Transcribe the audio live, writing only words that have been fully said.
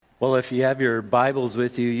Well, if you have your Bibles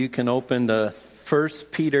with you, you can open to 1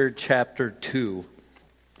 Peter chapter 2,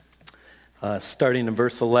 starting in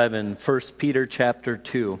verse 11. 1 Peter chapter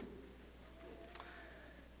 2.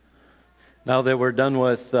 Now that we're done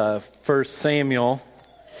with 1 Samuel,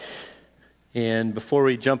 and before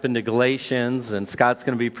we jump into Galatians, and Scott's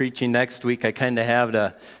going to be preaching next week, I kind of have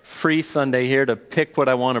a free Sunday here to pick what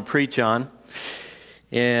I want to preach on.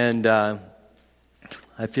 And I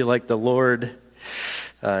feel like the Lord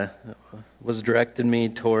was directing me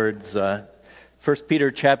towards 1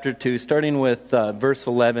 Peter chapter 2, starting with verse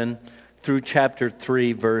 11 through chapter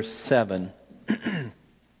 3, verse 7. And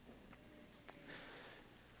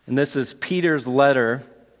this is Peter's letter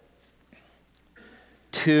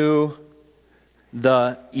to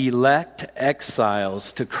the elect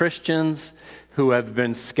exiles, to Christians who have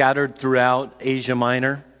been scattered throughout Asia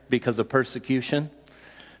Minor because of persecution.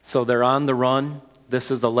 So they're on the run.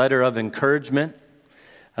 This is a letter of encouragement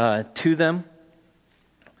to them.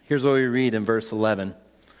 Here's what we read in verse 11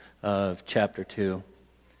 of chapter 2.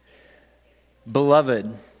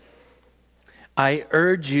 Beloved, I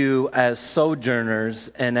urge you as sojourners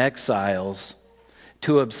and exiles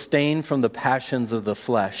to abstain from the passions of the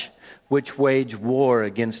flesh, which wage war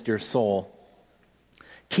against your soul.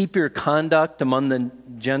 Keep your conduct among the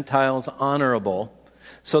Gentiles honorable,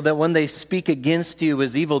 so that when they speak against you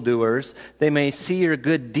as evildoers, they may see your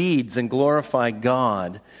good deeds and glorify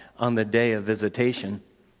God on the day of visitation.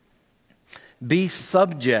 Be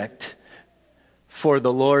subject for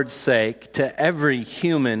the Lord's sake to every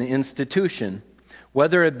human institution,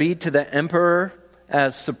 whether it be to the emperor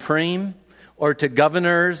as supreme, or to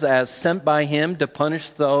governors as sent by him to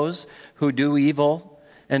punish those who do evil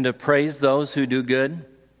and to praise those who do good.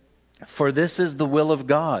 For this is the will of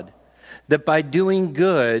God, that by doing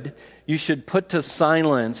good you should put to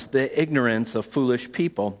silence the ignorance of foolish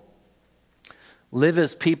people. Live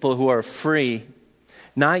as people who are free,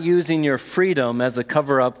 not using your freedom as a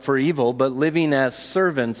cover-up for evil, but living as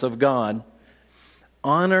servants of God.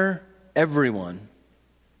 Honor everyone.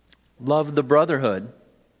 Love the brotherhood.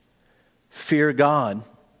 Fear God.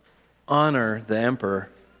 Honor the emperor.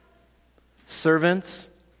 Servants,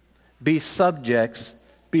 be subject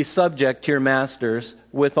to your masters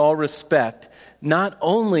with all respect, not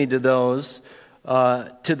only to those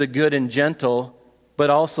to the good and gentle, but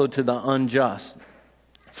also to the unjust.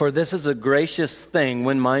 For this is a gracious thing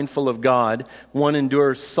when mindful of God, one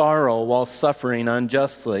endures sorrow while suffering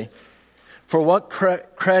unjustly. For what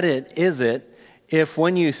credit is it if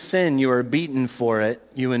when you sin you are beaten for it,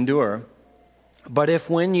 you endure? But if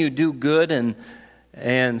when you do good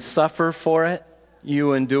and suffer for it,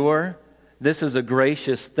 you endure, this is a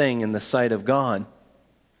gracious thing in the sight of God.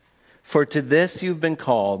 For to this you've been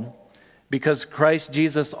called, because Christ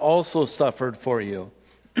Jesus also suffered for you,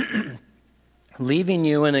 leaving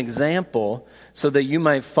you an example so that you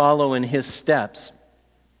might follow in his steps.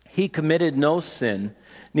 He committed no sin,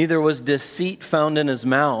 neither was deceit found in his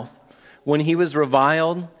mouth. When he was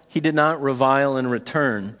reviled, he did not revile in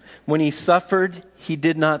return. When he suffered, he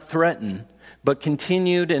did not threaten, but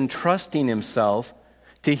continued entrusting himself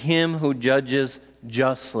to him who judges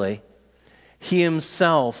justly. He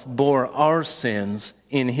himself bore our sins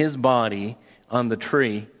in his body on the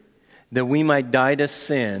tree, that we might die to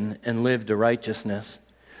sin and live to righteousness.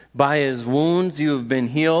 By his wounds you have been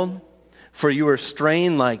healed, for you were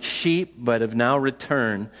straying like sheep, but have now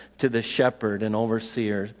returned to the shepherd and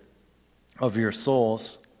overseer of your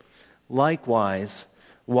souls. Likewise,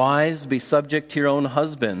 wives, be subject to your own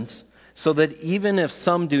husbands, so that even if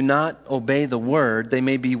some do not obey the word, they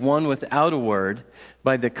may be won without a word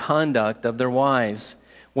by the conduct of their wives,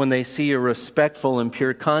 when they see your respectful and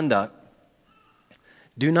pure conduct.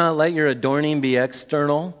 Do not let your adorning be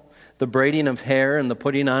external, the braiding of hair and the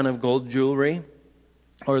putting on of gold jewelry,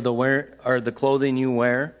 or the clothing you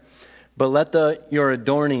wear, but let your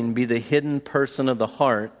adorning be the hidden person of the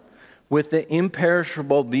heart, with the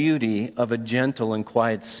imperishable beauty of a gentle and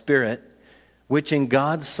quiet spirit, which in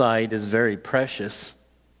God's sight is very precious.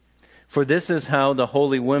 For this is how the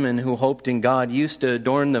holy women who hoped in God used to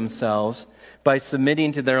adorn themselves, by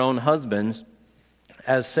submitting to their own husbands,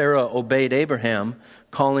 as Sarah obeyed Abraham,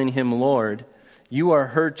 calling him Lord. You are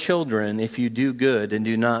her children if you do good and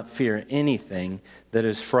do not fear anything that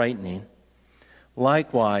is frightening.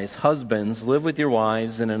 Likewise, husbands, live with your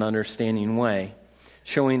wives in an understanding way,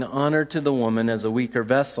 showing honor to the woman as a weaker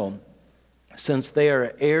vessel, since they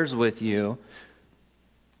are heirs with you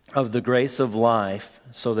of the grace of life,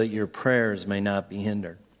 so that your prayers may not be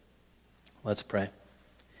hindered. Let's pray.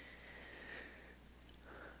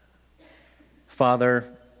 Father,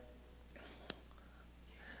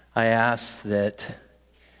 I ask that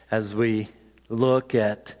as we look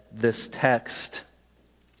at this text,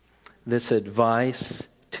 this advice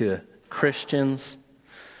to Christians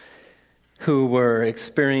who were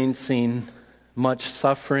experiencing much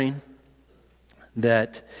suffering,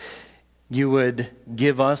 that you would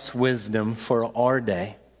give us wisdom for our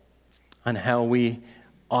day on how we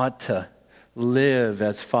ought to live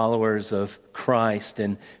as followers of Christ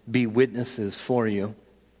and be witnesses for you.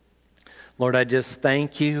 Lord, I just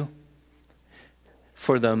thank you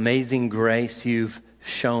for the amazing grace you've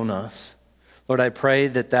shown us. Lord, I pray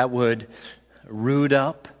that that would root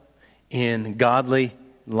up in godly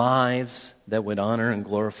lives that would honor and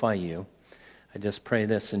glorify you. I just pray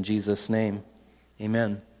this in Jesus' name.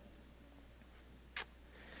 Amen.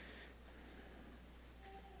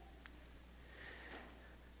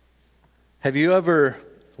 Have you ever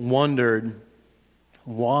wondered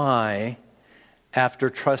why, after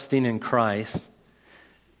trusting in Christ,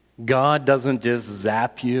 God doesn't just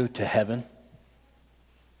zap you to heaven?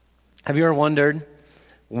 Have you ever wondered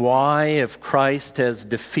why, if Christ has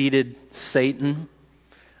defeated Satan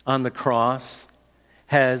on the cross,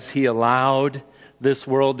 has he allowed this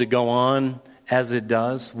world to go on as it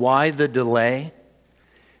does? Why the delay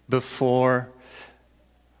before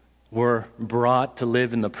we're brought to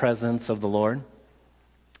live in the presence of the Lord?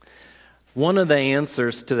 One of the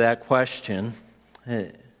answers to that question,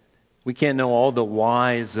 we can't know all the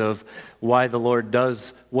whys of why the Lord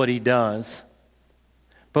does what he does,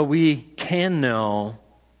 but we can know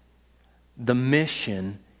the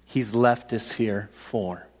mission he's left us here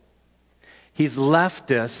for. He's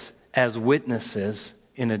left us as witnesses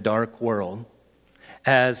in a dark world,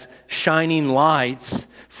 as shining lights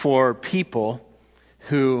for people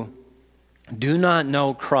who do not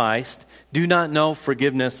know Christ, do not know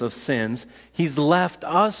forgiveness of sins. He's left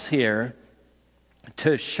us here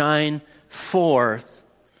to shine forth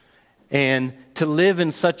and to live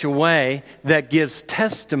in such a way that gives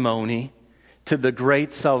testimony to the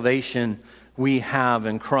great salvation we have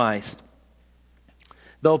in Christ.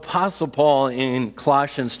 The Apostle Paul in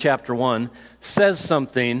Colossians chapter 1 says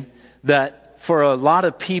something that for a lot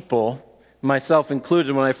of people, myself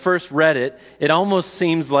included, when I first read it, it almost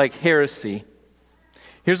seems like heresy.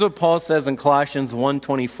 Here's what Paul says in Colossians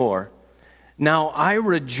 1:24. Now I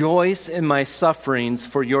rejoice in my sufferings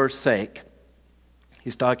for your sake.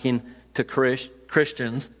 He's talking to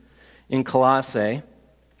Christians in Colossae.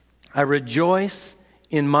 I rejoice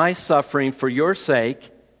in my suffering for your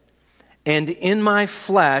sake, and in my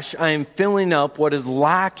flesh I am filling up what is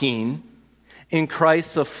lacking in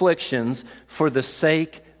Christ's afflictions for the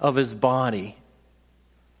sake of his body.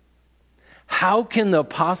 How can the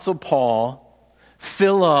Apostle Paul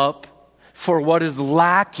fill up for what is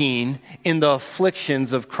lacking in the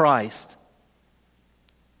afflictions of Christ?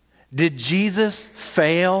 Did Jesus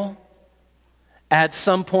fail at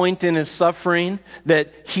some point in his suffering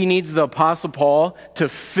that he needs the Apostle Paul to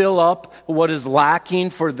fill up what is lacking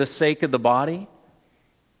for the sake of the body?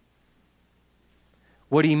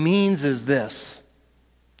 What he means is this: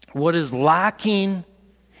 what is lacking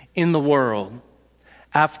in the world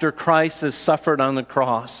after Christ has suffered on the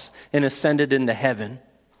cross and ascended into heaven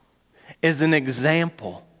is an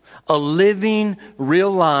example, a living,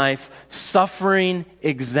 real life, suffering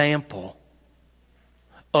example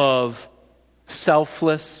of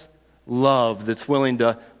selfless love that's willing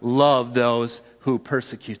to love those who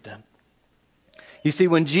persecute them. You see,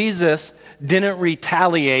 when Jesus didn't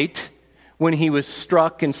retaliate when he was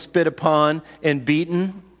struck and spit upon and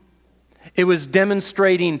beaten, it was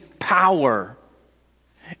demonstrating power.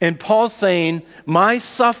 And Paul's saying, my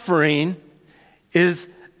suffering is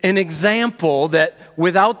an example that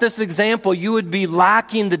without this example, you would be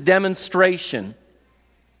lacking the demonstration.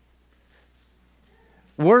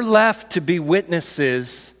 We're left to be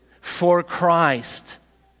witnesses for Christ,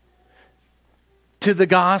 to the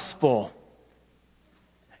gospel.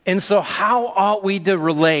 And so how ought we to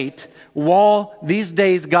relate while these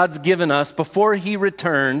days God's given us before he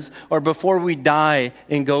returns or before we die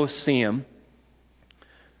and go see him?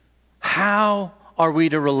 How are we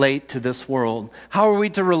to relate to this world? How are we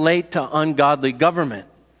to relate to ungodly government?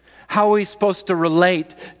 How are we supposed to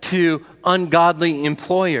relate to ungodly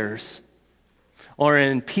employers? Or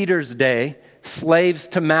in Peter's day, slaves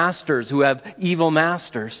to masters who have evil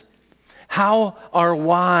masters. How are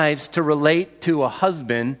wives to relate to a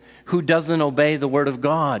husband who doesn't obey the word of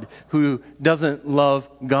God, who doesn't love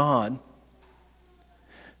God?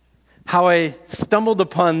 How I stumbled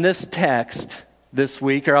upon this text this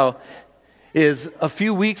week is a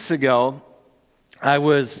few weeks ago, I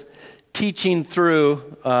was teaching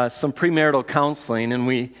through some premarital counseling, and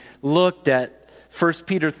we looked at 1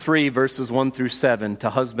 Peter 3, verses 1 through 7, to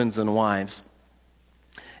husbands and wives.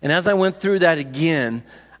 And as I went through that again,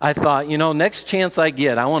 I thought, next chance I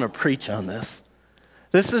get, I want to preach on this.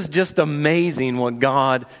 This is just amazing what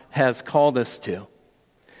God has called us to.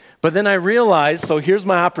 But then I realized, so here's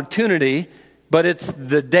my opportunity, but it's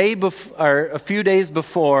the day before, or a few days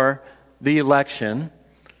before the election.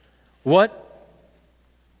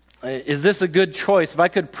 Is this a good choice? If I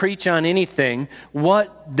could preach on anything,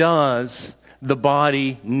 what does the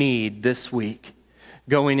body need this week,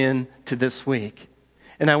 going into this week?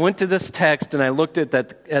 And I went to this text and I looked at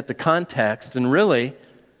the context, and really,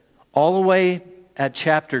 all the way at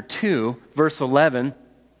chapter 2, verse 11,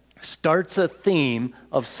 starts a theme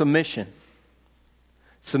of submission.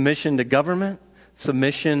 Submission to government,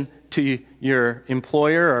 submission to your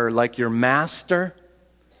employer or like your master,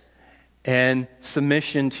 and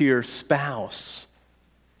submission to your spouse.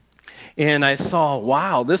 And I saw,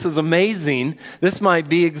 wow, this is amazing. This might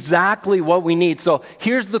be exactly what we need. So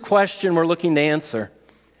here's the question we're looking to answer.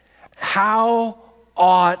 How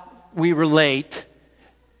ought we relate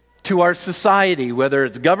to our society, whether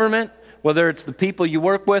it's government, whether it's the people you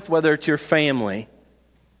work with, whether it's your family?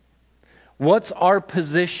 What's our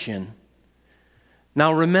position?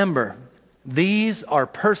 Now remember, these are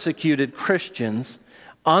persecuted Christians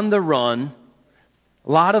on the run,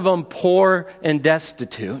 a lot of them poor and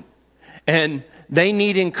destitute, and they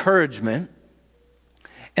need encouragement.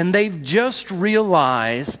 And they've just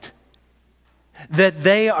realized that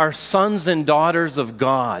they are sons and daughters of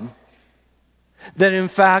God. That in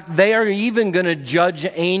fact, they are even going to judge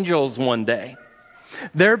angels one day.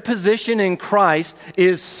 Their position in Christ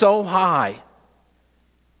is so high.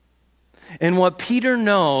 And what Peter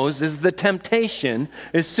knows is the temptation,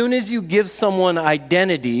 as soon as you give someone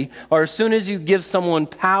identity, or as soon as you give someone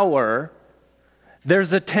power,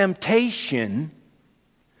 there's a temptation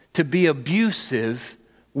to be abusive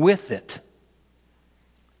with it.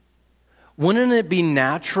 Wouldn't it be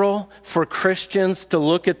natural for Christians to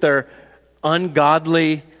look at their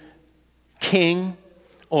ungodly king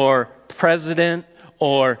or president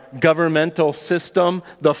or governmental system,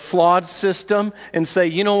 the flawed system, and say,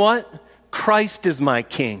 you know what? Christ is my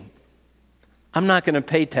king. I'm not going to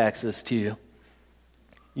pay taxes to you.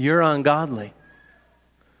 You're ungodly.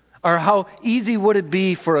 Or how easy would it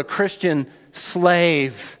be for a Christian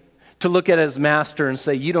slave to look at his master and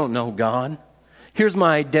say, you don't know God. Here's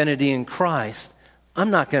my identity in Christ. I'm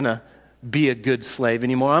not going to be a good slave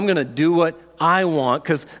anymore. I'm going to do what I want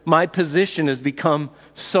because my position has become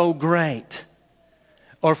so great.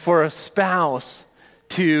 Or for a spouse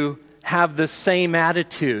to have the same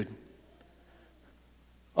attitude.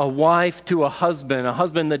 A wife to a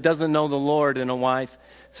husband that doesn't know the Lord, and a wife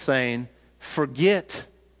saying, forget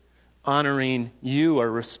honoring you or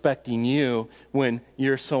respecting you when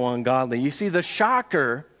you're so ungodly. You see, the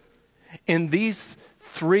shocker in these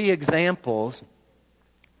three examples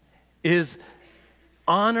is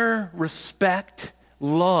honor, respect,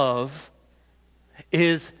 love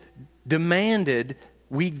is demanded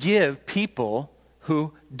we give people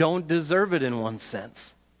who don't deserve it in one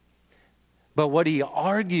sense. But what he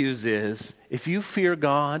argues is, if you fear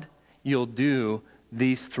God, you'll do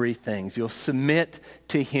these three things. You'll submit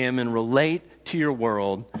to him and relate to your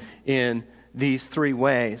world in these three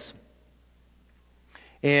ways.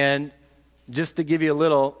 And just to give you a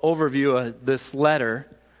little overview of this letter,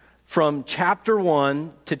 from chapter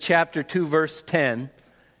 1 to chapter 2, verse 10,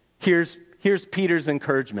 here's Peter's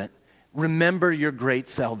encouragement. Remember your great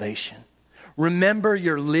salvation. Remember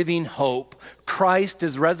your living hope. Christ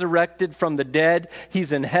is resurrected from the dead.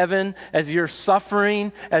 He's in heaven. As you're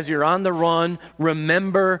suffering, as you're on the run,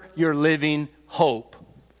 remember your living hope.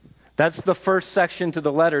 That's the first section to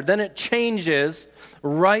the letter. Then it changes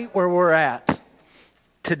right where we're at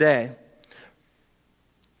today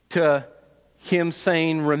to him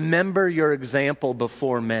saying, remember your example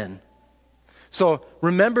before men. So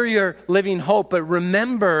remember your living hope, but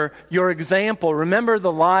remember your example. Remember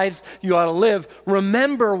the lives you ought to live.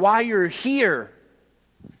 Remember why you're here.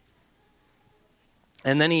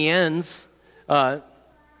 And then he ends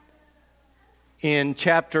in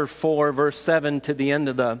chapter 4, verse 7 to the end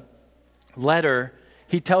of the letter.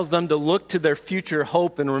 He tells them to look to their future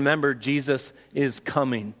hope and remember Jesus is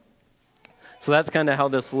coming. So that's kind of how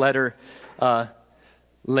this letter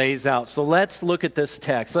lays out. So let's look at this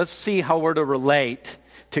text. Let's see how we're to relate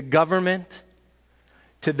to government,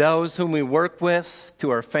 to those whom we work with,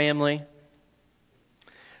 to our family.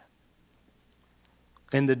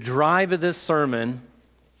 And the drive of this sermon,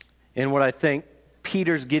 and what I think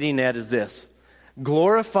Peter's getting at is this: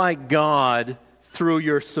 glorify God through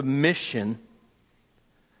your submission,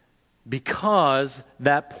 because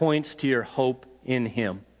that points to your hope in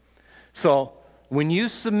him. So when you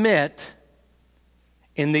submit,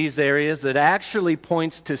 in these areas that actually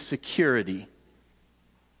points to security.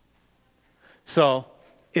 So,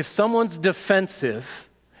 if someone's defensive,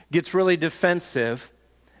 gets really defensive,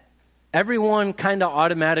 everyone kind of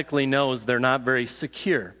automatically knows they're not very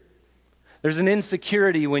secure. There's an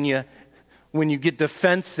insecurity when you get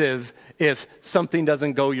defensive if something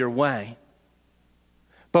doesn't go your way.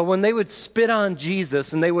 But when they would spit on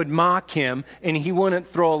Jesus and they would mock him and he wouldn't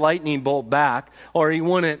throw a lightning bolt back, or he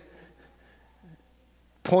wouldn't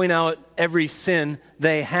point out every sin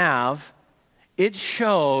they have, it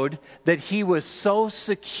showed that he was so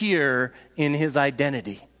secure in his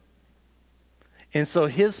identity. And so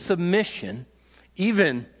his submission,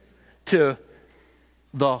 even to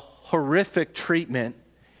the horrific treatment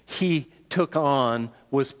he took on,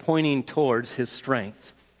 was pointing towards his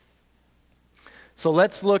strength. So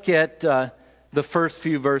let's look at the first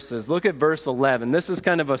few verses. Look at verse 11. This is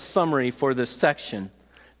kind of a summary for this section.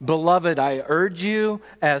 Beloved, I urge you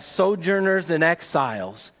as sojourners and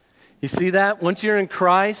exiles. You see that? Once you're in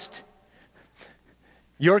Christ,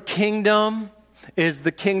 your kingdom is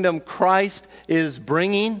the kingdom Christ is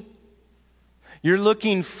bringing. You're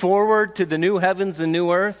looking forward to the new heavens and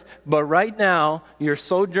new earth, but right now, you're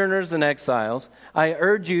sojourners and exiles. I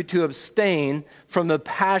urge you to abstain from the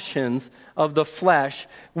passions of the flesh,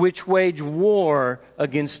 which wage war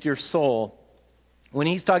against your soul. When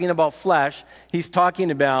he's talking about flesh, he's talking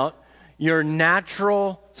about your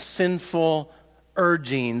natural, sinful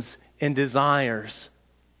urgings and desires.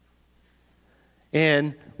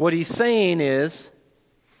 And what he's saying is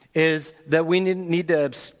that we need to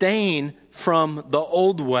abstain from the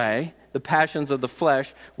old way, the passions of the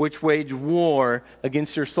flesh, which wage war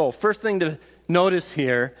against your soul. First thing to notice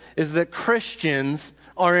here is that Christians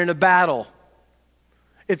are in a battle.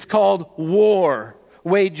 It's called war,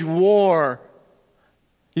 wage war.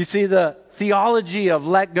 You see, the theology of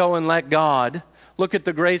let go and let God, look at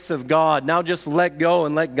the grace of God, now just let go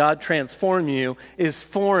and let God transform you, is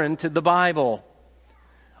foreign to the Bible.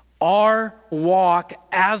 Our walk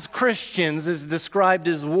as Christians is described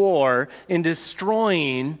as war in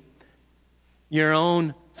destroying your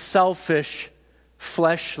own selfish,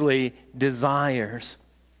 fleshly desires.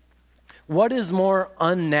 What is more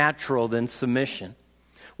unnatural than submission?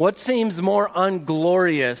 What seems more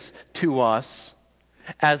unglorious to us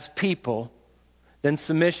as people than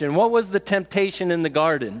submission? What was the temptation in the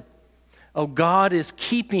garden? Oh, God is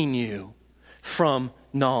keeping you from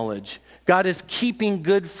knowledge. God is keeping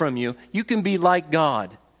good from you. You can be like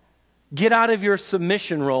God. Get out of your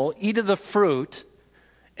submission role, eat of the fruit,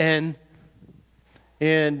 and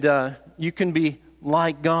you can be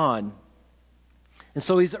like God. And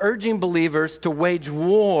so he's urging believers to wage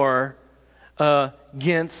war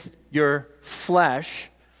against your flesh,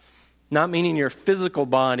 not meaning your physical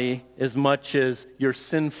body as much as your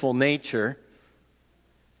sinful nature,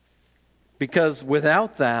 because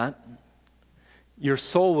without that, your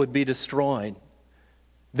soul would be destroyed.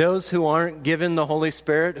 Those who aren't given the Holy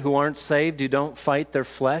Spirit, who aren't saved, who don't fight their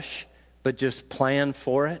flesh, but just plan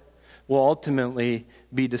for it, will ultimately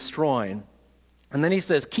be destroyed. And then he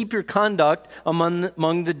says, keep your conduct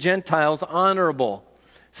among the Gentiles honorable.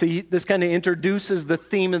 See, this kind of introduces the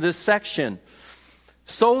theme of this section.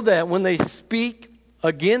 So that when they speak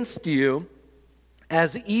against you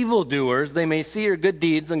as evildoers, they may see your good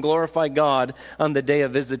deeds and glorify God on the day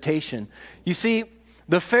of visitation. You see,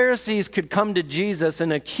 the Pharisees could come to Jesus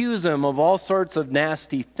and accuse him of all sorts of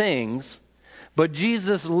nasty things, but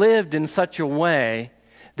Jesus lived in such a way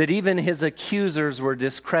that even his accusers were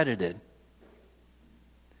discredited.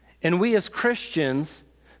 And we as Christians,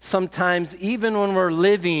 sometimes even when we're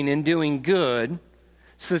living and doing good,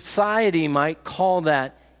 society might call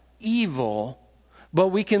that evil, but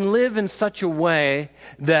we can live in such a way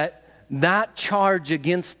that that charge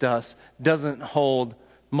against us doesn't hold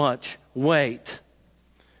much weight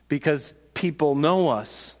because people know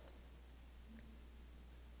us.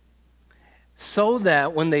 So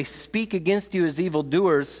that when they speak against you as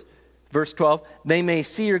evildoers, verse 12, they may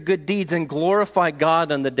see your good deeds and glorify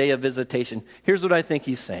God on the day of visitation. Here's what I think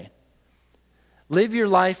he's saying. Live your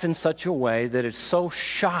life in such a way that it's so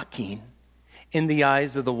shocking in the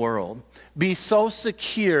eyes of the world. Be so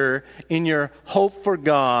secure in your hope for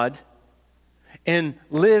God and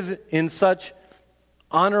live in such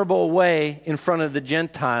honorable way in front of the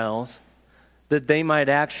Gentiles that they might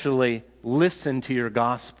actually listen to your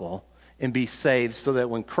gospel and be saved, so that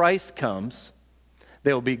when Christ comes,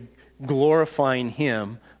 they will be glorifying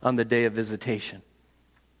him on the day of visitation.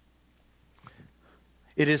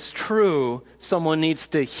 It is true, someone needs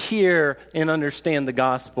to hear and understand the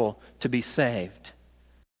gospel to be saved.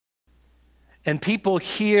 And people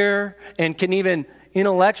hear and can even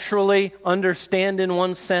intellectually understand in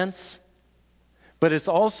one sense, but it's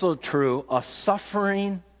also true, a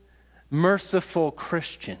suffering, merciful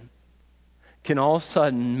Christian can all of a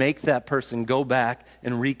sudden make that person go back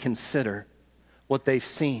and reconsider what they've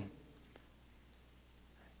seen.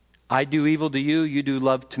 I do evil to you, you do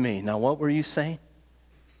love to me. Now, what were you saying?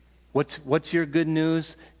 What's your good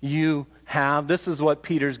news you have? This is what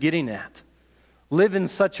Peter's getting at. Live in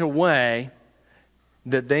such a way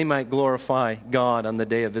that they might glorify God on the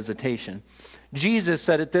day of visitation. Jesus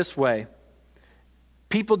said it this way: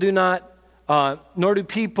 people do not, nor do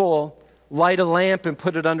people light a lamp and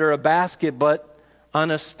put it under a basket, but on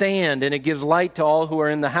a stand, and it gives light to all who are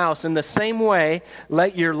in the house. In the same way,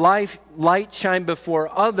 let your light shine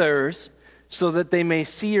before others, so that they may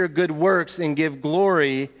see your good works and give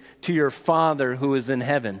glory to your Father who is in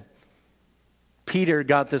heaven. Peter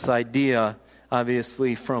got this idea,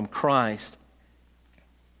 obviously, from Christ.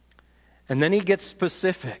 And then he gets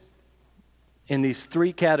specific in these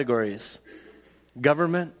three categories: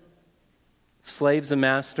 government, slaves and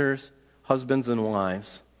masters, husbands and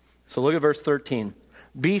wives. So look at verse 13.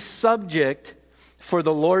 Be subject for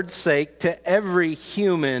the Lord's sake to every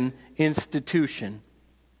human institution.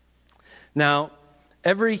 Now,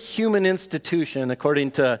 every human institution,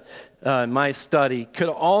 according to my study, could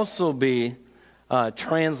also be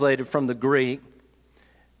translated from the Greek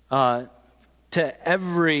to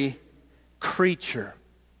every creature.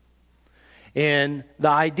 And the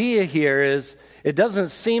idea here is, it doesn't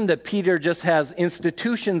seem that Peter just has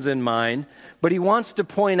institutions in mind, but he wants to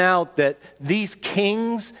point out that these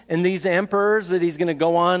kings and these emperors that he's going to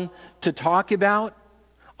go on to talk about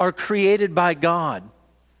are created by God.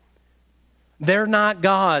 They're not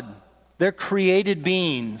God. They're created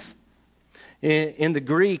beings. In the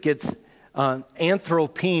Greek, it's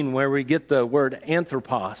anthropene, where we get the word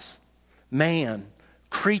anthropos, man,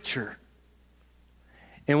 creature.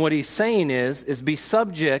 And what he's saying is be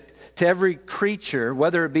subject to every creature,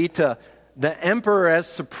 whether it be to the emperor as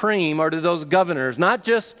supreme or to those governors, not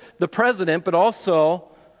just the president, but also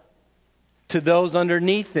to those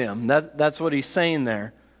underneath him. That's what he's saying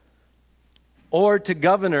there. Or to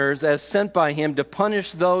governors as sent by him to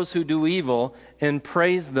punish those who do evil and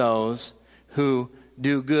praise those who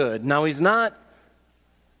do good. Now,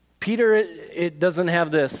 Peter, it doesn't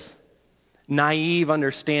have this naive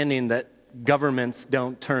understanding that governments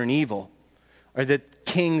don't turn evil, or that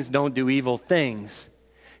kings don't do evil things.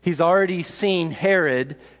 He's already seen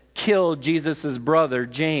Herod kill Jesus' brother,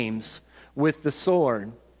 James, with the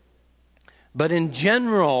sword. But in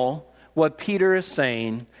general, what Peter is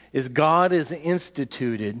saying is God has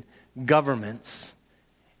instituted governments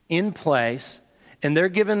in place, and they're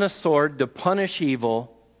given a sword to punish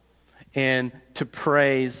evil and to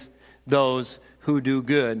praise those who do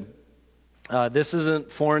good. This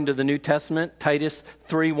isn't foreign to the New Testament. Titus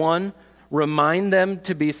 3:1, remind them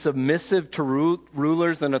to be submissive to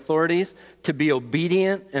rulers and authorities, to be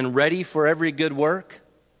obedient and ready for every good work.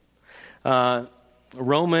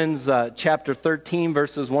 Romans chapter 13,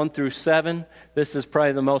 verses 1 through 7. This is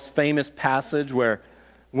probably the most famous passage where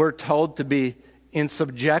we're told to be in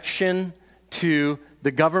subjection to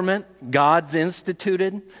the government God's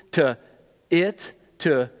instituted.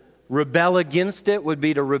 To rebel against it would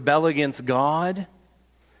be to rebel against God.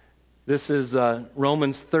 This is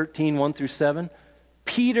Romans 13, 1 through 7.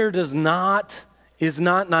 Peter is not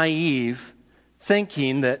naive,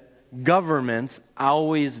 thinking that governments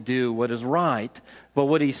always do what is right. But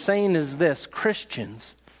what he's saying is this: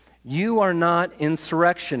 Christians, you are not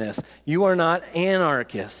insurrectionists. You are not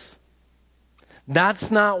anarchists. That's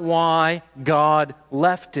not why God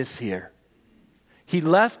left us here. He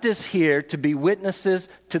left us here to be witnesses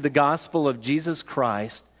to the gospel of Jesus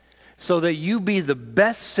Christ, so that you be the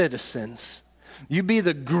best citizens, you be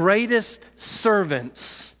the greatest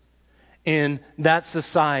servants in that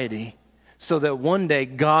society, so that one day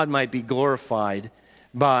God might be glorified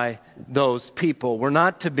by those people. We're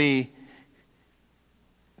not to be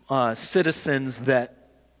citizens that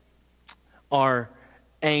are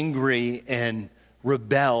angry and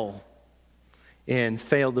rebel and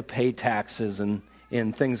fail to pay taxes and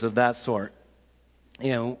things of that sort.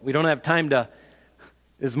 You know, we don't have time to,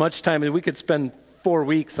 as much time as we could spend 4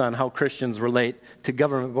 weeks on how Christians relate to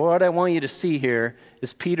government. But what I want you to see here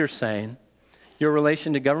is Peter saying, your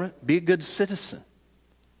relation to government, be a good citizen.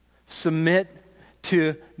 Submit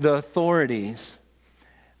to the authorities.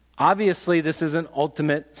 Obviously, this isn't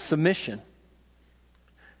ultimate submission.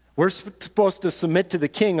 We're supposed to submit to the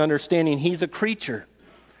king, understanding he's a creature.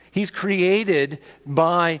 He's created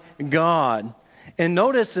by God. And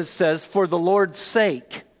notice it says, for the Lord's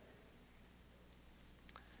sake.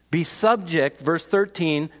 Be subject, verse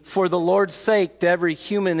 13, for the Lord's sake to every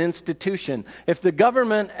human institution. If the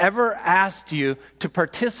government ever asked you to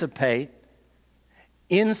participate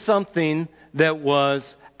in something that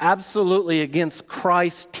was absolutely against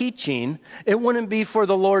Christ's teaching, it wouldn't be for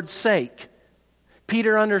the Lord's sake.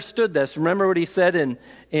 Peter understood this. Remember what he said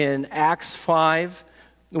in Acts 5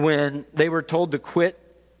 when they were told to quit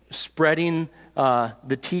spreading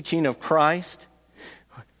the teaching of Christ?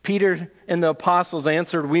 Peter and the apostles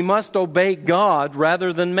answered, "We must obey God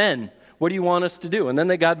rather than men. What do you want us to do?" And then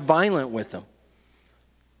they got violent with him.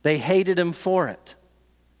 They hated him for it.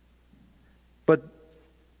 But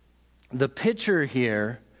the picture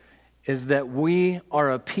here is that we are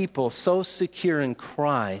a people so secure in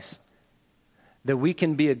Christ that we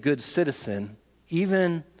can be a good citizen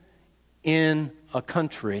even in a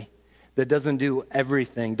country that doesn't do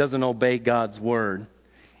everything, doesn't obey God's word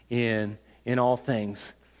in all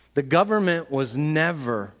things. The government was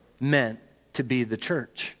never meant to be the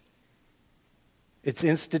church. It's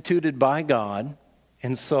instituted by God,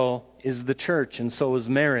 and so is the church, and so is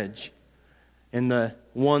marriage. And the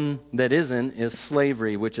one that isn't is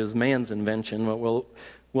slavery, which is man's invention. But we'll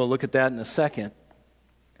look at that in a second.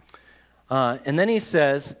 And then he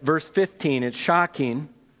says, verse 15, it's shocking,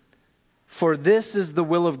 "For this is the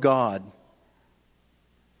will of God,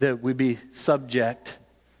 that we be subject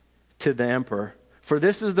to the emperor. For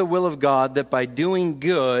this is the will of God, that by doing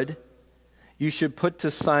good you should put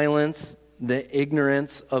to silence the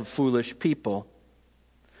ignorance of foolish people.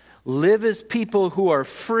 Live as people who are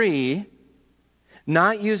free,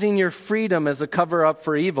 not using your freedom as a cover-up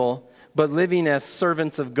for evil, but living as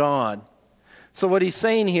servants of God." So what he's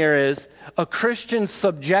saying here is a Christian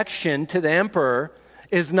subjection to the emperor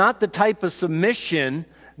is not the type of submission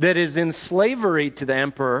that is in slavery to the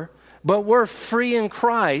emperor, but we're free in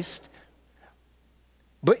Christ.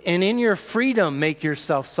 And in your freedom, make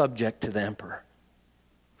yourself subject to the emperor.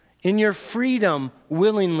 In your freedom,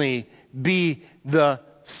 willingly be the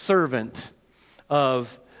servant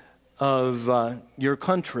of your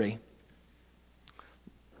country.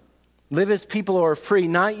 Live as people who are free,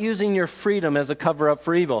 not using your freedom as a cover-up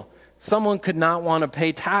for evil. Someone could not want to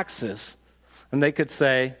pay taxes, and they could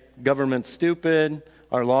say, government's stupid,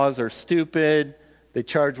 our laws are stupid, they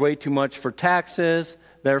charge way too much for taxes,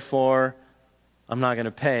 therefore I'm not going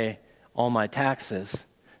to pay all my taxes.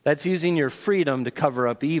 That's using your freedom to cover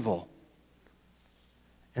up evil.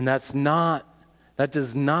 And that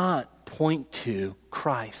does not point to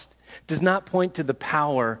Christ. It does not point to the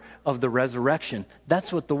power of the resurrection.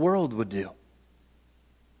 That's what the world would do.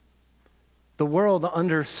 The world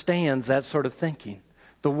understands that sort of thinking.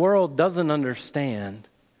 The world doesn't understand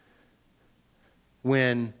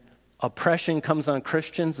when oppression comes on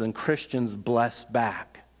Christians and Christians bless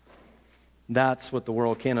back. That's what the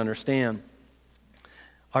world can't understand.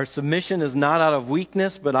 Our submission is not out of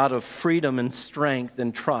weakness, but out of freedom and strength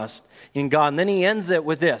and trust in God. And then he ends it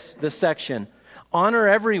with this section. Honor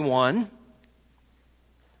everyone.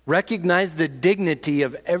 Recognize the dignity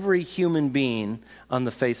of every human being on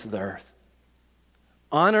the face of the earth.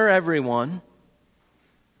 Honor everyone.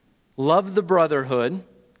 Love the brotherhood.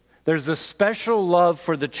 There's a special love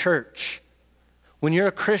for the church. When you're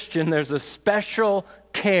a Christian, there's a special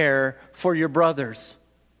care for your brothers.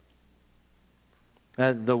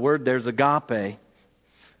 The word there's agape.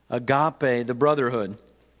 Agape, the brotherhood.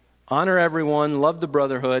 Honor everyone, love the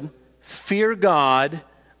brotherhood, fear God,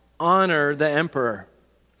 honor the emperor.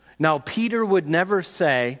 Now, Peter would never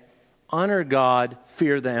say, honor God,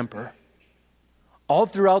 fear the emperor. All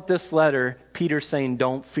throughout this letter, Peter's saying,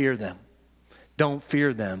 don't fear them. Don't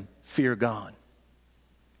fear them, fear God.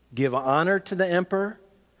 Give honor to the emperor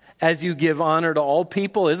as you give honor to all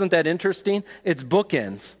people. Isn't that interesting? It's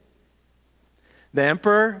bookends. The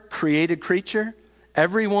emperor, created creature.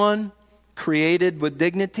 Everyone created with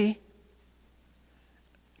dignity.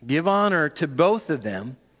 Give honor to both of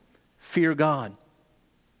them. Fear God.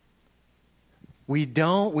 We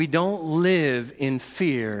don't live in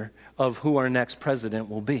fear of who our next president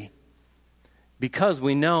will be, because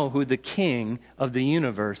we know who the king of the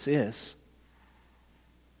universe is.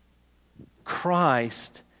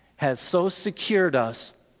 Christ has so secured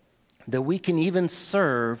us that we can even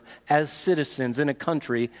serve as citizens in a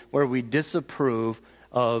country where we disapprove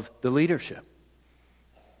of the leadership.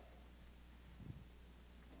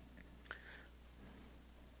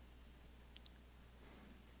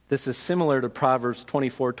 This is similar to Proverbs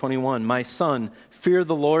 24:21. My son, fear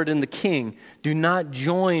the Lord and the king. Do not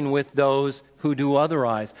join with those who do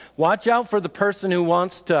otherwise. Watch out for the person who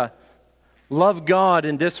wants to love God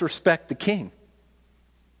and disrespect the king.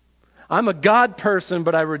 I'm a God person,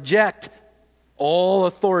 but I reject all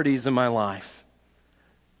authorities in my life.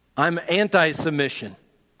 I'm anti-submission.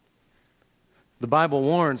 The Bible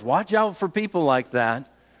warns, watch out for people like that.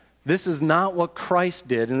 This is not what Christ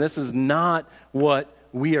did, and this is not what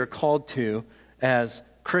we are called to as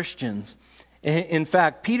Christians. In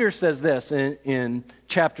fact, Peter says this in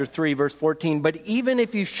chapter 3, verse 14, but even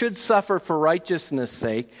if you should suffer for righteousness'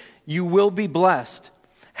 sake, you will be blessed.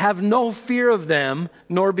 Have no fear of them,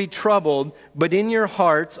 nor be troubled, but in your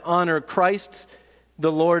hearts honor Christ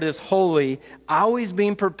the Lord is holy, always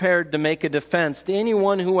being prepared to make a defense to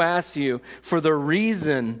anyone who asks you for the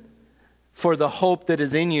reason for the hope that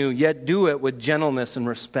is in you, yet do it with gentleness and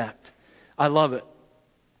respect. I love it.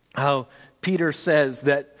 How Peter says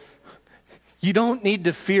that you don't need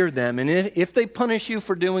to fear them. And if they punish you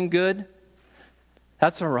for doing good,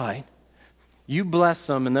 that's all right. You bless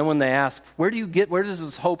them, and then when they ask, where does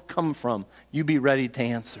this hope come from? You be ready to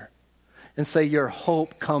answer. And say your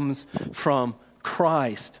hope comes from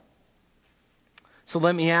Christ. So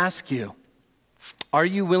let me ask you, are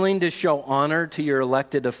you willing to show honor to your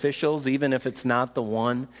elected officials, even if it's not the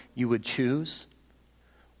one you would choose?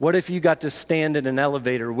 What if you got to stand in an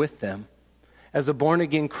elevator with them? As a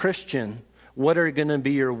born-again Christian, what are going to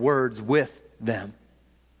be your words with them?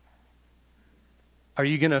 Are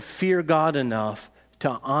you going to fear God enough to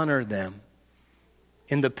honor them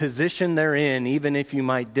in the position they're in, even if you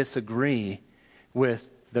might disagree with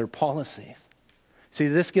their policies? See,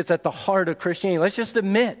 this gets at the heart of Christianity. Let's just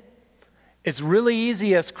admit, it's really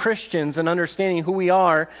easy as Christians in understanding who we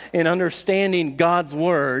are and understanding God's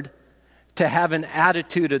Word to have an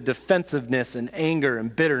attitude of defensiveness and anger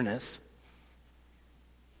and bitterness.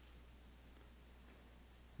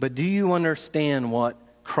 But do you understand what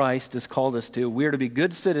Christ has called us to? We are to be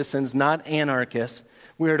good citizens, not anarchists.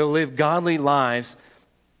 We are to live godly lives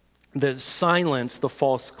that silence the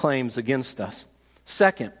false claims against us.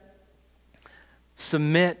 Second,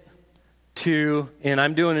 submit to, and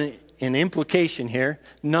I'm doing an implication here,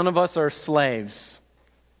 none of us are slaves.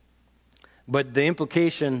 But the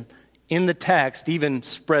implication in the text even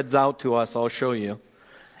spreads out to us, I'll show you.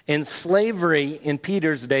 And slavery in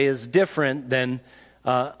Peter's day is different than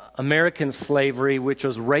American slavery, which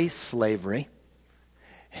was race slavery.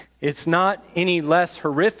 It's not any less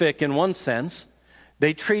horrific in one sense.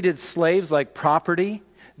 They treated slaves like property.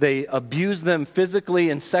 They abused them physically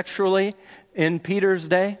and sexually in Peter's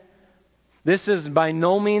day. This is by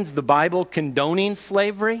no means the Bible condoning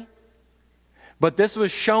slavery, but this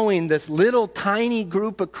was showing this little tiny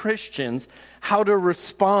group of Christians how to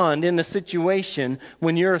respond in a situation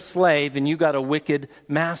when you're a slave and you got a wicked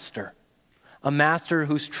master. A master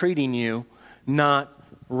who's treating you not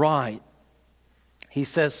right. He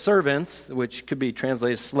says, servants, which could be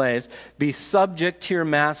translated slaves, be subject to your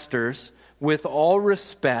masters with all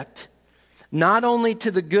respect, not only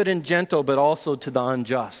to the good and gentle, but also to the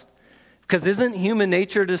unjust. Because isn't human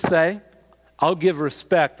nature to say, I'll give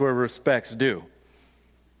respect where respect's due.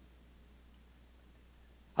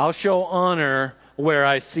 I'll show honor where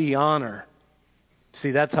I see honor.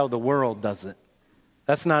 See, that's how the world does it.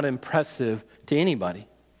 That's not impressive to anybody.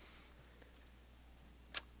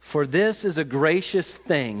 For this is a gracious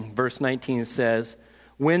thing, verse 19 says,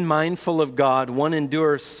 when mindful of God, one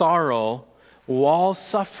endures sorrow while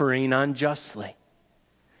suffering unjustly.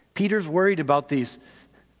 Peter's worried about these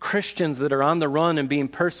Christians that are on the run and being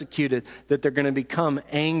persecuted, that they're going to become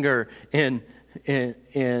anger and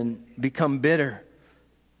become bitter.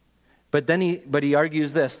 But he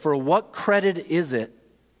argues this, for what credit is it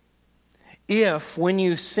if when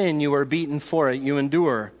you sin you are beaten for it, you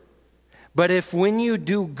endure? But if when you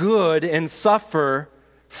do good and suffer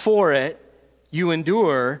for it, you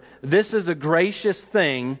endure, this is a gracious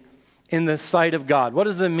thing in the sight of God. What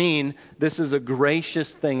does it mean, this is a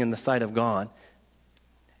gracious thing in the sight of God?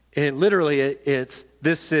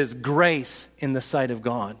 This is grace in the sight of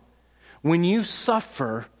God. When you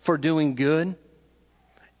suffer for doing good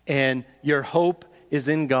and your hope is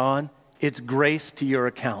in God, it's grace to your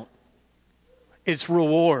account. It's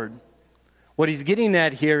reward. What he's getting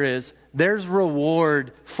at here is there's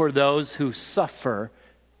reward for those who suffer.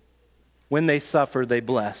 When they suffer, they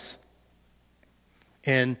bless.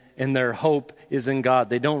 And their hope is in God.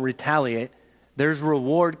 They don't retaliate. There's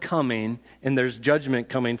reward coming, and there's judgment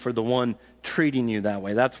coming for the one treating you that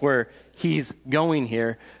way. That's where he's going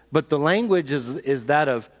here. But the language is that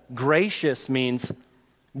of gracious, means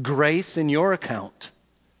grace in your account,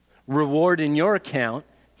 reward in your account.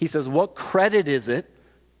 He says, what credit is it?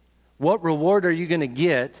 What reward are you going to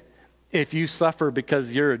get if you suffer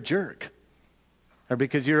because you're a jerk or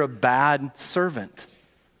because you're a bad servant?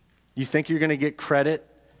 You think you're going to get credit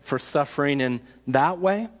for suffering in that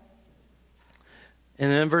way?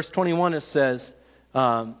 And then in verse 21 it says,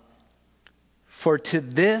 For to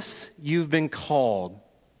this you've been called.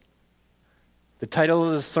 The title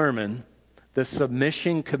of the sermon, the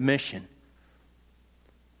Submission Commission.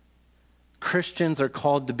 Christians are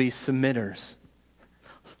called to be submitters.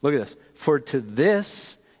 Look at this. For to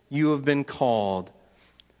this you have been called,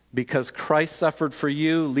 because Christ suffered for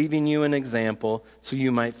you, leaving you an example, so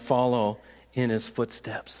you might follow in his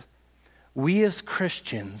footsteps. We as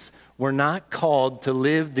Christians were not called to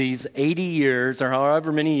live these 80 years, or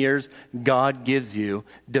however many years God gives you,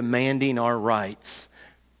 demanding our rights.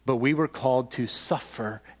 But we were called to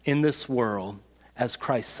suffer in this world as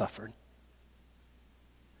Christ suffered.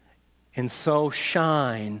 And so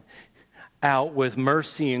shine out with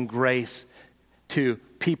mercy and grace to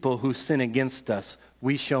people who sin against us.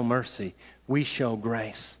 We show mercy. We show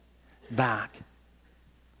grace back.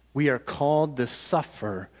 We are called to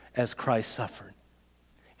suffer as Christ suffered.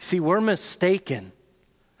 See, we're mistaken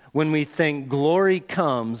when we think glory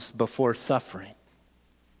comes before suffering.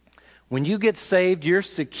 When you get saved, you're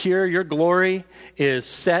secure. Your glory is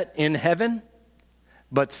set in heaven.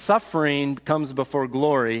 But suffering comes before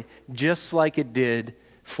glory, just like it did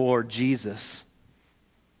for Jesus.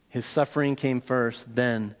 His suffering came first,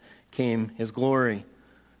 then came his glory.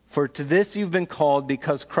 For to this you've been called,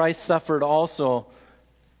 because Christ suffered also.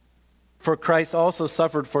 For Christ also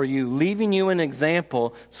suffered for you, leaving you an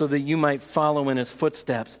example so that you might follow in his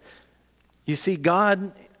footsteps. You see,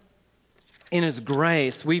 God, in his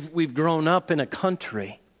grace, we've grown up in a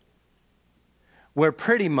country where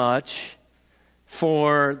pretty much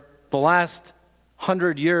for the last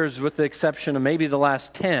 100 years, with the exception of maybe the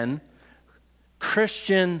last 10,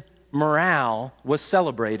 Christian morale was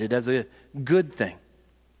celebrated as a good thing.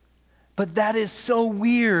 But that is so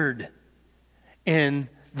weird in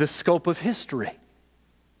the scope of history.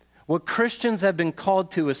 What Christians have been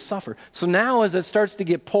called to is suffer. So now as it starts to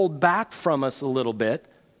get pulled back from us a little bit,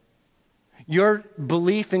 your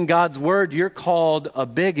belief in God's word, you're called a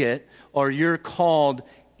bigot or you're called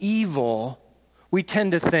evil, we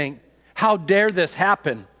tend to think, how dare this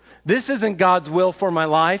happen? This isn't God's will for my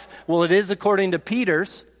life. Well, it is according to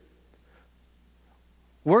Peter's.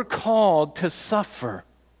 We're called to suffer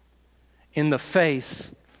in the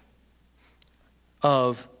face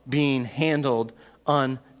of being handled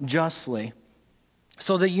unjustly,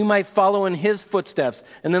 so that you might follow in his footsteps.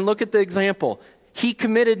 And then look at the example. He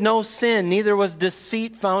committed no sin, neither was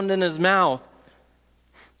deceit found in his mouth.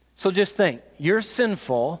 So just think, you're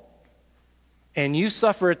sinful, and you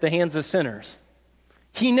suffer at the hands of sinners.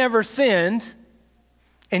 He never sinned,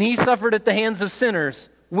 and he suffered at the hands of sinners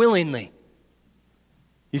willingly.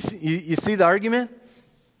 You see the argument?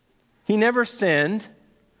 He never sinned,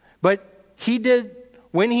 but he did.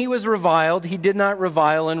 When he was reviled, he did not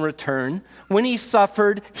revile in return. When he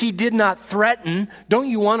suffered, he did not threaten. Don't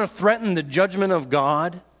you want to threaten the judgment of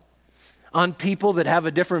God on people that have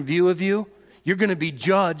a different view of you? You're going to be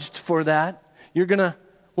judged for that.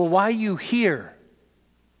 Well, why are you here?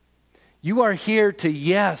 You are here to,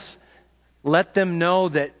 yes, let them know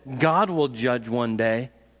that God will judge one day,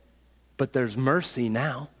 but there's mercy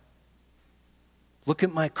now. Look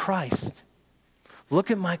at my Christ. Look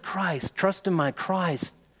at my Christ. Trust in my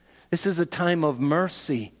Christ. This is a time of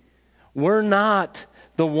mercy. We're not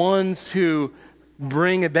the ones who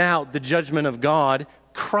bring about the judgment of God.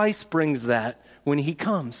 Christ brings that when he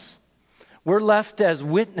comes. We're left as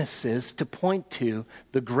witnesses to point to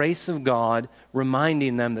the grace of God,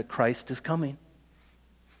 reminding them that Christ is coming.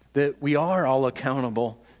 That we are all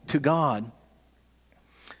accountable to God.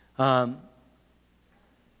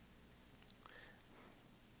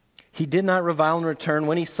 He did not revile in return.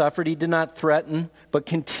 When he suffered, he did not threaten, but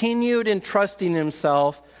continued entrusting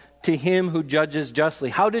himself to him who judges justly.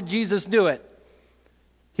 How did Jesus do it?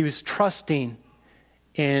 He was trusting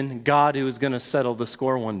in God who was going to settle the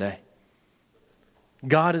score one day.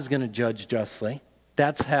 God is going to judge justly.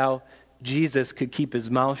 That's how Jesus could keep his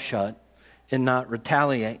mouth shut and not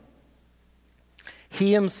retaliate.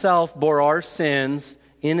 He himself bore our sins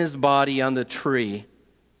in his body on the tree.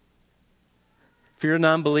 If you're a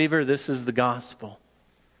non-believer, this is the gospel.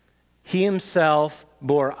 He himself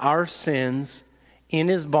bore our sins in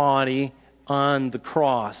his body on the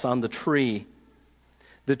cross, on the tree.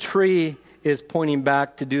 The tree is pointing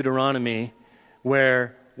back to Deuteronomy,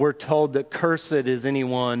 where we're told that cursed is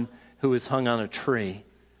anyone who is hung on a tree.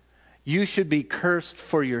 You should be cursed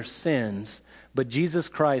for your sins, but Jesus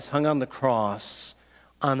Christ hung on the cross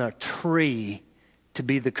on a tree to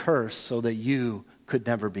be the curse so that you could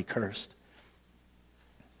never be cursed.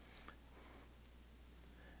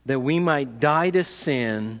 That we might die to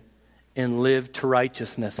sin and live to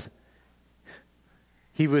righteousness.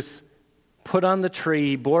 He was put on the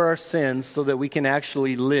tree, bore our sins so that we can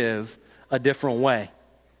actually live a different way.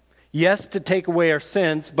 Yes, to take away our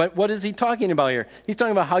sins, but what is he talking about here? He's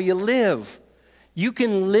talking about how you live. You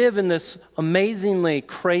can live in this amazingly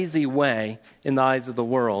crazy way in the eyes of the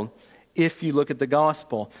world if you look at the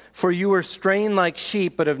gospel. For you were straying like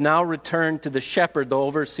sheep, but have now returned to the shepherd, the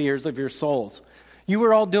overseers of your souls. You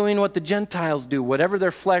were all doing what the Gentiles do, whatever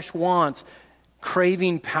their flesh wants,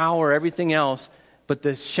 craving power, everything else. But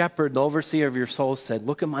the shepherd, the overseer of your souls said,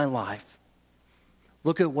 look at my life.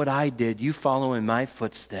 Look at what I did. You follow in my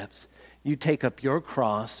footsteps. You take up your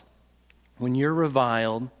cross. When you're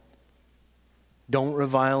reviled, don't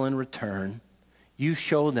revile in return. You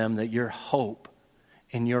show them that your hope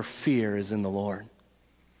and your fear is in the Lord,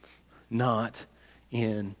 not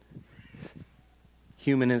in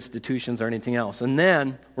human institutions or anything else. And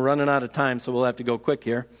then, we're running out of time, so we'll have to go quick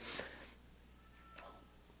here.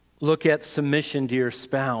 Look at submission to your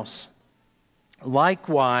spouse.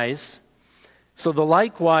 Likewise, so the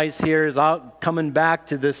likewise here is coming back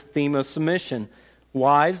to this theme of submission.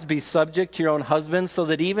 Wives, be subject to your own husbands, so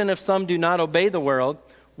that even if some do not obey the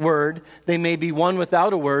word, they may be won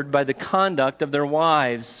without a word by the conduct of their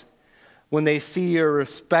wives, when they see your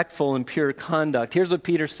respectful and pure conduct. Here's what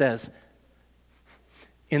Peter says.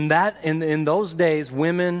 In those days,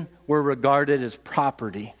 women were regarded as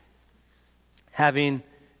property, having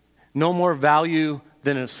no more value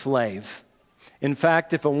than a slave. In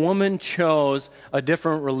fact, if a woman chose a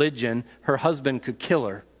different religion, her husband could kill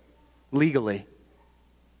her legally.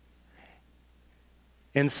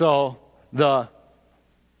 And so the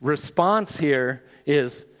response here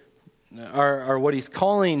is, or what he's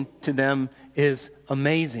calling to them is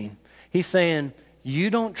amazing. He's saying, you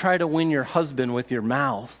don't try to win your husband with your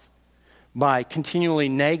mouth by continually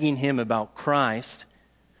nagging him about Christ.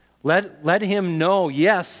 Let him know,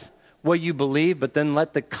 yes, what you believe, but then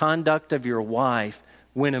let the conduct of your wife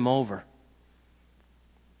win him over.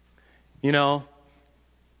 You know,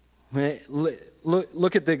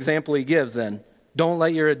 look at the example he gives then. Don't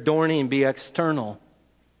let your adorning be external.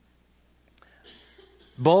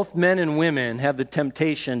 Both men and women have the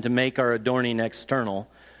temptation to make our adorning external,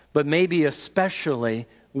 but maybe especially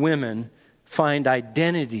women find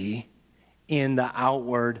identity in the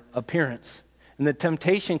outward appearance. And the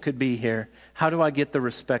temptation could be here, how do I get the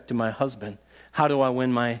respect of my husband? How do I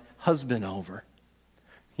win my husband over?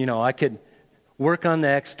 You know, I could work on the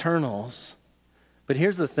externals, but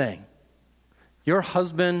here's the thing. Your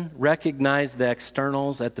husband recognized the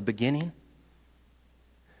externals at the beginning,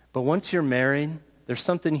 but once you're married, there's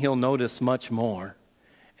something he'll notice much more,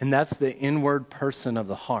 and that's the inward person of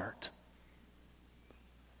the heart.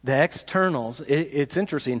 The externals, it's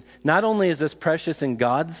interesting. Not only is this precious in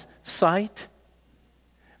God's sight,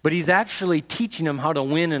 but he's actually teaching them how to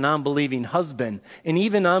win an unbelieving husband. And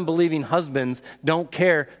even unbelieving husbands don't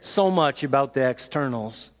care so much about the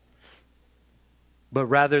externals, but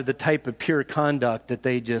rather the type of pure conduct that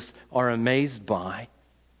they just are amazed by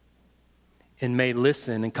and may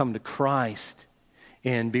listen and come to Christ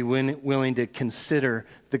and be willing to consider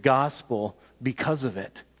the gospel because of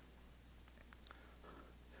it.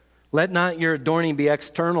 Let not your adorning be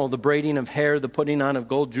external, the braiding of hair, the putting on of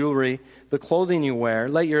gold jewelry, the clothing you wear.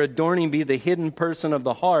 Let your adorning be the hidden person of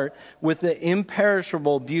the heart with the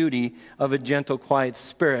imperishable beauty of a gentle, quiet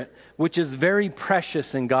spirit, which is very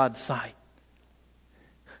precious in God's sight.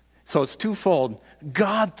 So it's twofold.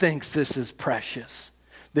 God thinks this is precious.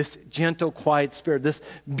 This gentle, quiet spirit, this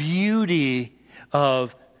beauty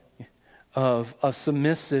of a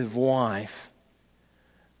submissive wife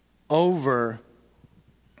over.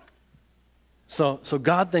 So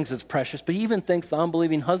God thinks it's precious, but he even thinks the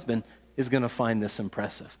unbelieving husband is going to find this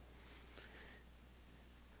impressive.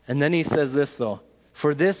 And then he says this, though.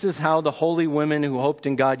 For this is how the holy women who hoped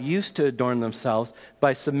in God used to adorn themselves,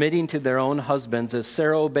 by submitting to their own husbands, as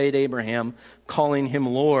Sarah obeyed Abraham, calling him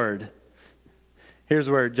Lord. Here's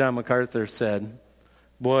where John MacArthur said,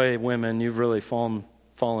 boy, women, you've really fallen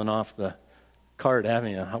off the cart,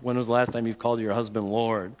 haven't you? When was the last time you've called your husband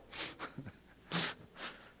Lord?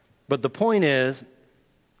 But the point is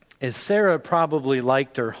Sarah probably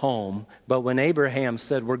liked her home, but when Abraham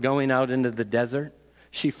said, we're going out into the desert,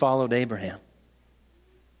 she followed Abraham.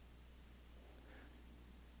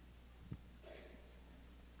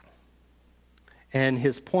 And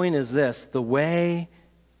his point is this, the way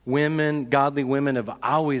women, godly women have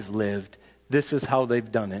always lived, this is how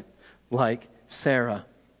they've done it, like Sarah.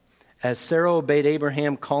 As Sarah obeyed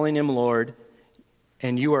Abraham, calling him Lord,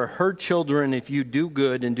 and you are her children if you do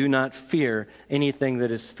good and do not fear anything that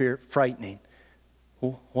is frightening.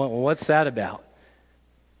 What's that about?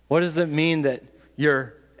 What does it mean that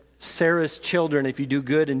you're Sarah's children if you do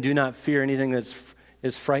good and do not fear anything that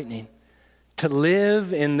is frightening? to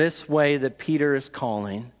live in this way that Peter is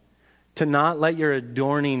calling, to not let your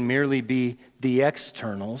adorning merely be the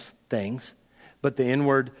externals things, but the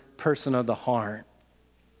inward person of the heart.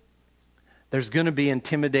 There's going to be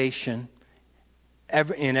intimidation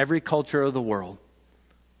in every culture of the world.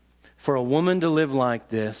 For a woman to live like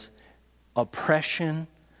this, oppression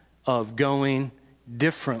of going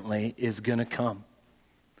differently is going to come.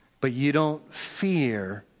 But you don't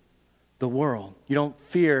fear the world. You don't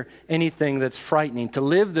fear anything that's frightening. To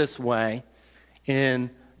live this way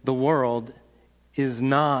in the world is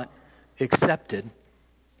not accepted.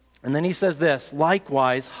 And then he says this,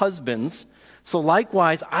 likewise, husbands. So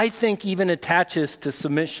likewise, I think even attaches to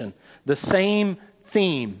submission. The same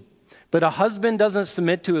theme. But a husband doesn't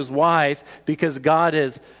submit to his wife because God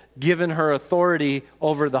has given her authority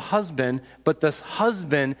over the husband, but the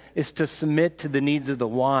husband is to submit to the needs of the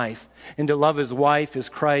wife and to love his wife as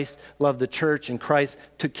Christ loved the church, and Christ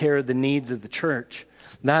took care of the needs of the church.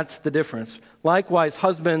 That's the difference. Likewise,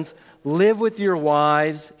 husbands, live with your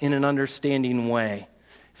wives in an understanding way.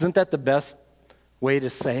 Isn't that the best way to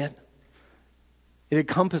say it? It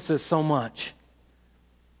encompasses so much.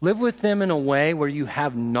 Live with them in a way where you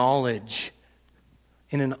have knowledge,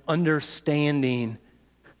 in an understanding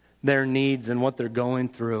their needs and what they're going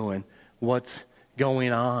through and what's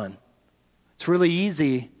going on. It's really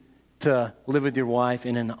easy to live with your wife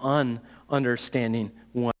in an ununderstanding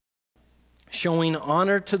way. Showing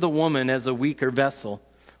honor to the woman as a weaker vessel.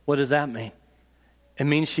 What does that mean? It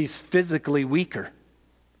means she's physically weaker.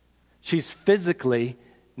 She's physically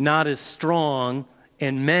not as strong,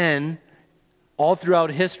 and men all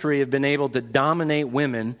throughout history have been able to dominate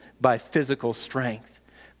women by physical strength.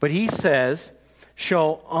 But he says,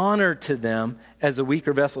 show honor to them as a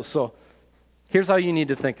weaker vessel. So here's how you need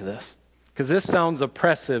to think of this, because this sounds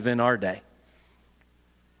oppressive in our day.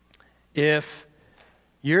 If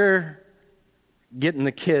you're getting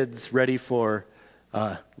the kids ready for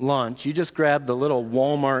lunch, you just grab the little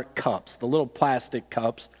Walmart cups, the little plastic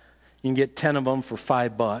cups. You can get 10 of them for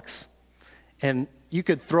 $5. And you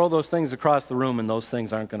could throw those things across the room and those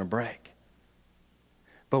things aren't going to break.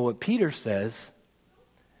 But what Peter says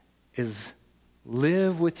is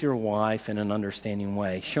live with your wife in an understanding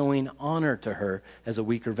way, showing honor to her as a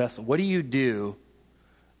weaker vessel. What do you do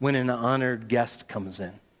when an honored guest comes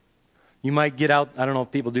in? You might get out, I don't know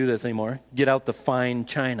if people do this anymore, get out the fine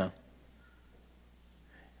china.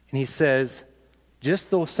 And he says, just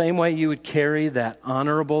the same way you would carry that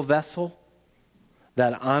honorable vessel,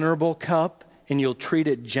 that honorable cup, and you'll treat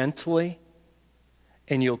it gently,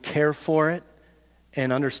 and you'll care for it,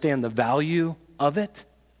 and understand the value of it,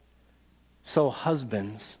 so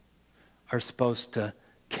husbands are supposed to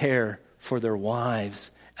care for their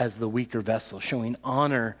wives as the weaker vessel, showing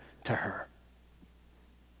honor to her,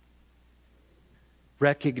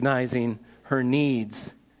 recognizing her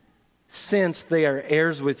needs, since they are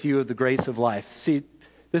heirs with you of the grace of life. See,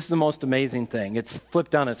 this is the most amazing thing. It's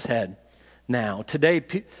flipped on its head now.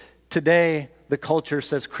 Today, the culture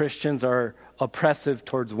says Christians are oppressive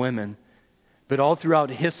towards women. But all throughout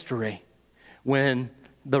history, when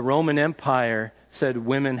the Roman Empire said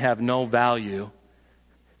women have no value,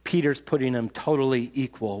 Peter's putting them totally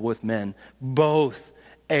equal with men, both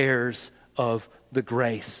heirs of the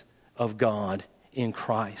grace of God in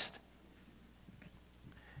Christ.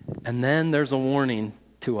 And then there's a warning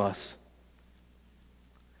to us,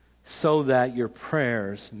 so that your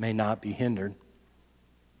prayers may not be hindered.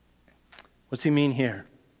 What's he mean here?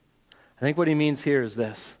 I think what he means here is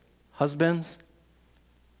this. Husbands,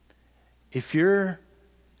 if you're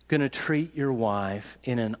going to treat your wife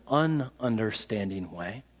in an ununderstanding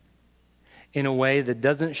way, in a way that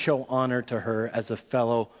doesn't show honor to her as a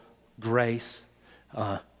fellow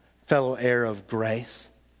heir of grace,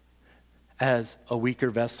 as a weaker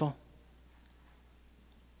vessel,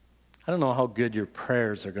 I don't know how good your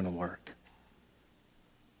prayers are going to work.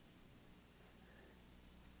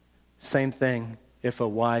 Same thing if a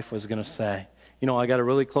wife was going to say, I got a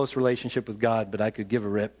really close relationship with God, but I could give a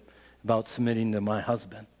rip about submitting to my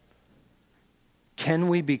husband. Can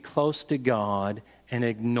we be close to God and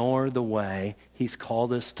ignore the way He's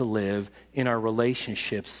called us to live in our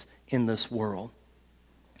relationships in this world?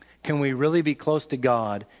 Can we really be close to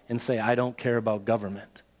God and say, I don't care about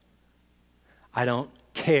government. I don't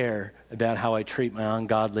care about how I treat my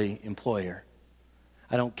ungodly employer.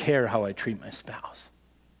 I don't care how I treat my spouse.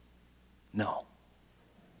 No.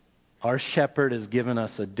 Our shepherd has given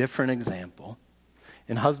us a different example.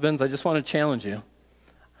 And husbands, I just want to challenge you.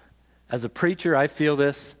 As a preacher, I feel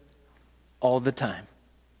this all the time.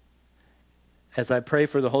 As I pray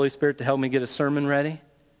for the Holy Spirit to help me get a sermon ready,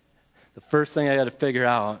 the first thing I got to figure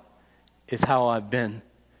out is how I've been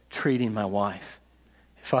treating my wife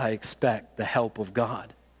if I expect the help of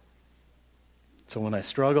God? So when I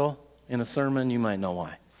struggle in a sermon, you might know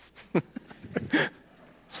why.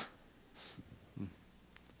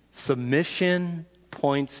 Submission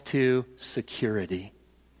points to security.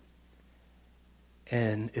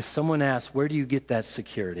 And if someone asks, where do you get that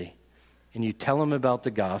security? And you tell them about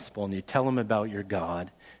the gospel and you tell them about your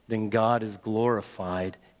God, then God is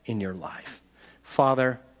glorified in your life.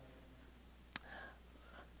 Father,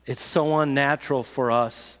 it's so unnatural for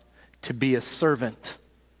us to be a servant,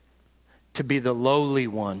 to be the lowly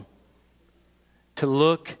one, to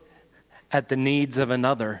look at the needs of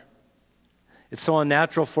another. It's so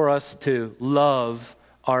unnatural for us to love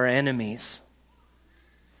our enemies.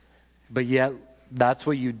 But yet, that's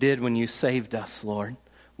what you did when you saved us, Lord.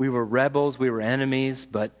 We were rebels, we were enemies,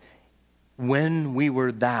 but when we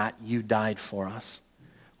were that, you died for us.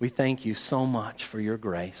 We thank you so much for your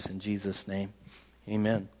grace. In Jesus' name,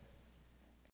 amen.